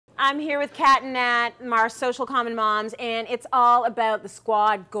I'm here with Kat and Nat, our social common moms, and it's all about the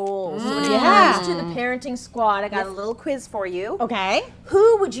squad goals. So when it comes to the parenting squad, I got a little quiz for you. Okay.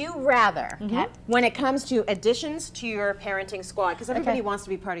 Who would you rather, Kat, when it comes to additions to your parenting squad? Because everybody wants to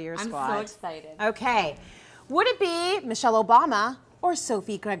be part of your squad. I'm so excited. Okay. Would it be Michelle Obama or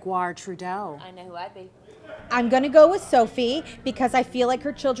Sophie Gregoire Trudeau? I know who I'd be. I'm going to go with Sophie because I feel like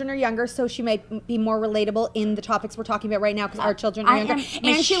her children are younger, so she might be more relatable in the topics we're talking about right now because our children are younger.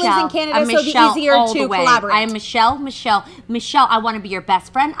 And she lives in Canada, so it'll be easier to collaborate. I am Michelle. Michelle, I want to be your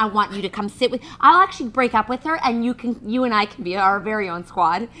best friend. I want you to come sit with. I'll actually break up with her, and you and I can be our very own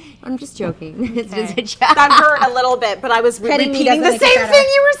squad. I'm just joking. It's just a joke. That hurt a little bit, but I was repeating the same thing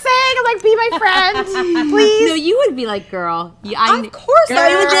you were saying. I'm like, be my friend, please. No, you would be like, girl. Of course,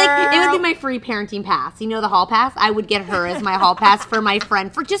 it would be my free parenting pass. You know the hall pass? I would get her as my hall pass for my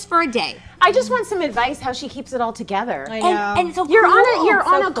friend for just for a day. I just want some advice how she keeps it all together. I know. And so You're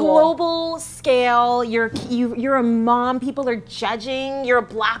cool. on a global scale. You're a mom. People are judging. You're a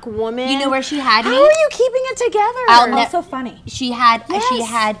black woman. You know where she had me? How are you keeping it together? Also funny. She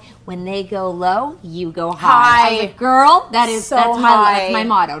had when they go low, you go high. I was like, girl, that's my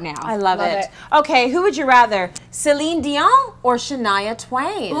motto now. I love it. Okay, who would you rather, Celine Dion or Shania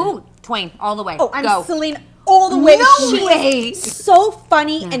Twain? Ooh, Twain, all the way. Oh, I'm go. Celine all the way. No way. So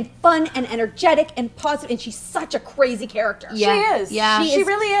funny and fun and energetic and positive, and she's such a crazy character. Yeah. She is. Yeah. She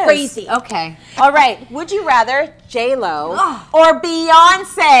really is. Crazy. Okay. All right. Would you rather J-Lo or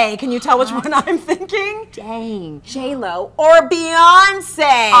Beyonce? Can you tell which one I'm thinking? Dang. J-Lo or Beyonce?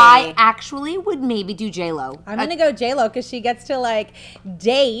 I actually would maybe do J-Lo. I'm gonna go J-Lo because she gets to like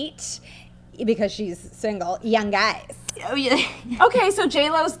date because she's single young guys. Oh, yeah. Okay, so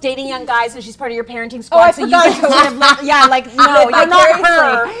J-Lo's dating young guys and she's part of your parenting squad. Oh, I so forgot. you can sort of yeah, like, no, you're not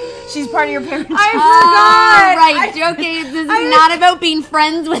her. She's part of your parenting squad. I Right, okay, this is not about being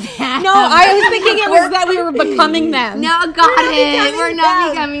friends with them. No, I was thinking it was that we were becoming them. No, got it. We're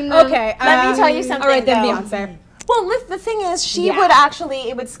not becoming them. Okay, let me tell you something. All right, then though. Beyonce. Well, the thing is, she would actually,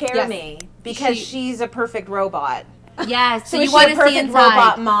 it would scare me because she's a perfect robot. Yes, so So you want to see perfect inside.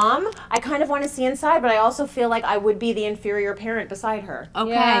 robot mom. I kind of want to see inside, but I also feel like I would be the inferior parent beside her.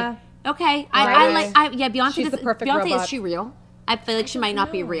 Okay. Yeah. Okay. Right. Beyonce. She's the perfect Beyonce, robot. is she real? I feel like she might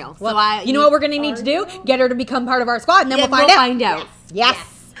not be real. Well, you know what we're gonna need to do? Get her to become part of our squad, and then we'll find out.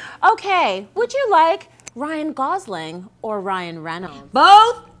 Yes. Okay, would you like Ryan Gosling or Ryan Reynolds?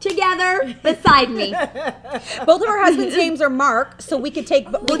 Both together beside me. Both of our husbands' names are Mark, so we could take.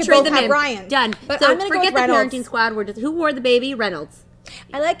 We'll could trade both them have in. Ryan. Done. But So I'm gonna forget go with the Reynolds. parenting squad. We're just who wore the baby? Reynolds.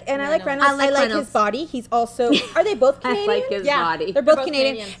 I like Reynolds. I like his Reynolds. body. He's also. Are they both Canadian? I like his body. They're both both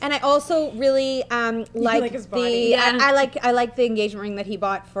Canadian. Canadians. And I also really like his the. body. Yeah. I like the engagement ring that he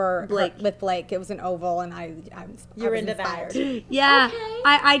bought for Blake. with Blake. It was an oval, and I was into that. inspired. Yeah. Okay.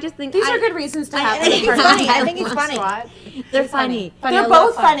 I just think These are good reasons to have. I think he's funny. I think he's funny. They're funny. They're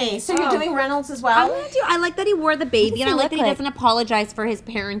both funny. So you're doing Reynolds as well? I like that he wore the baby, and I he like look that he like? doesn't apologize for his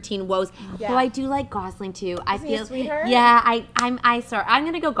parenting woes. Yeah. Though I do like Gosling too. I Isn't he a feel. sweetheart? Yeah. I'm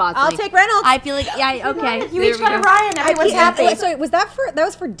gonna go Gosling. I'll take Reynolds. I feel like okay. You each got a Ryan. Everyone's happy. Wait, so that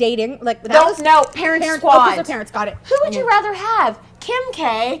was for dating? Like No, parent squad. Oh, parents got it. Who would you rather have? Kim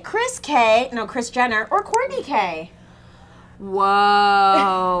K, Kris Jenner, or Kourtney K?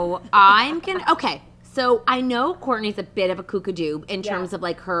 Whoa. Okay. So I know Kourtney's a bit of a kookadoo in terms of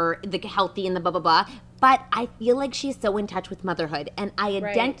like the healthy and the blah blah blah, but I feel like she's so in touch with motherhood, and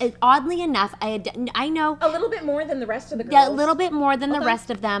oddly enough, I know A little bit more than the rest of the girls. yeah, a little bit more than the rest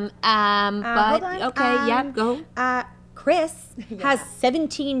of them. But hold on. okay, yeah, go. Chris has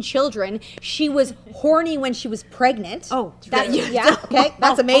 17 children. She was horny when she was pregnant. Oh, okay,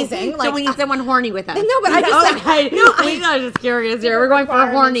 that's amazing. So we need someone horny with us. No, but I just we are just curious here. We're going for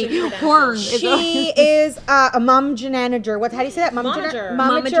a horny horn. she is a mom-janager. How do you say that? Momager.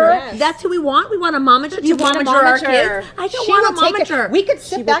 Momager. That's who we want. We want a momager. You want a our momager. kids. I don't She want a will take momager. it. We could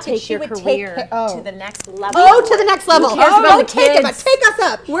sit back and take she your would career take it to the next level. Oh, to the next level. Who cares about the take it, but kids? take us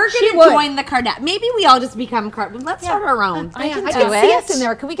up. We're She gonna would. join the Kardashians. Maybe we all just become Let's start our own. I can I do can it. see us in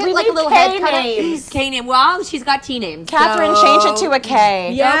there. Can we get We like need a little K head cut names. K name. Well, she's got T names. Catherine, so- change it to a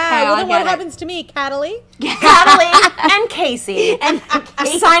K. Yeah. Okay, well, I then get what it. happens to me, Cataly? Natalie and Casey. And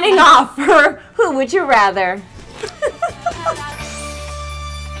signing off for Who Would You Rather?